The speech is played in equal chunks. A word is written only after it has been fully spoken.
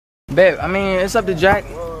Bet, I mean, it's up to Jack.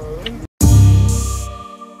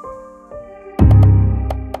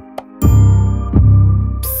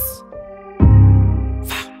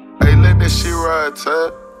 Hey, let that shit ride,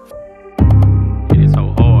 Ted. It is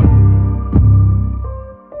so hard.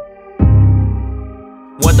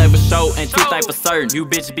 One thing for sure and two things for certain. You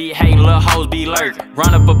bitches be hating, little hoes be lurking.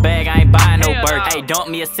 Run up a bag, I ain't buying no burger. Hey, dump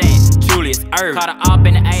me a set, Julius Erving. Caught her up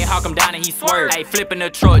in the A, hawk him down and he swerved. Hey, flipping the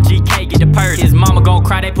truck, GK get the purse. His mama gon'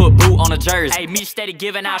 cry, they put boot on the jersey. Hey, me steady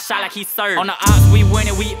giving out shot like he served. On the ops, we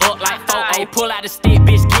winning, we up like 4-0. Hey, pull out the stick,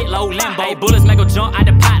 bitch, get low, limbo. Hey, bullets make her jump out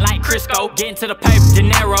the pot like Crisco. Get into the paper,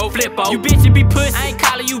 dinero, flippo. You bitches be pussy, I ain't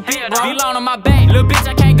calling you bitch, bro. Be loan on my back, little bitch,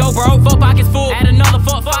 I can't go, bro. 4 pockets full, add another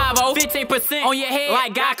fuck 5-0. 15% on your head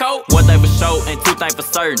like Geico. One thing for sure and two things for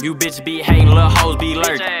certain. You bitches be hating, little hoes be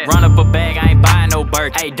lurking. Run up a bag, I ain't buying no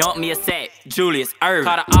burger. Hey, dump me a set, Julius Erving.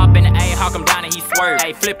 Caught her up in the A, hawk him down and he swerved.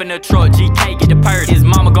 Hey, flipping the truck, GK get the purse. His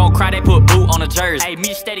mama gon' cry, they put boot on the jersey. Hey,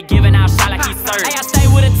 me steady giving out shot like he served. Hey, I stay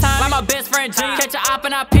with a time like my best friend G. Catch a op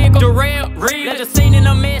and I pick up the real read. Let the scene in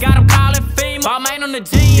the mess, got him calling FEMA. Ball man on the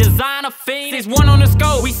G, designer fiend. 6-1 on the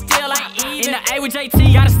scope, we still ain't even. In the A with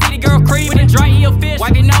JT, got a city girl creep. With a Dre, he a fish,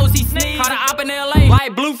 wipe your nose, he sneeze. Caught a op in LA,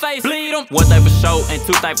 like Blueface, bleed him. One thing for sure and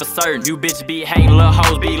two things for certain. You bitches be hating, little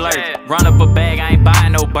hoes be lurking. Run up a bag, I ain't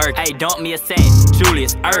buying no burger. Hey, dump me a set,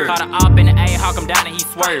 Julius Erving. Caught her up in the A, hawk him down and he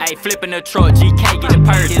swerved. Hey, flipping the truck, GK get the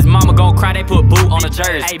purse. His mama gon' cry, they put boot on the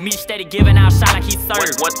jersey. Hey, me steady giving out shot like he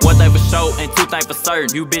served. One thing for sure and two things for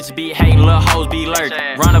certain. You bitches be hating, little hoes be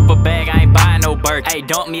lurking. Run up a bag, I ain't buying no burger. Hey,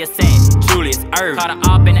 dump me a set, Julius Erving. Caught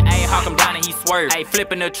her up in the A, hawk him down and he swerved. Hey,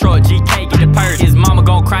 flipping the truck, GK get the purse. His mama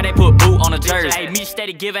gon' cry, they put boot on the jersey. Hey, me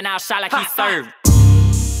steady giving out shot like he served.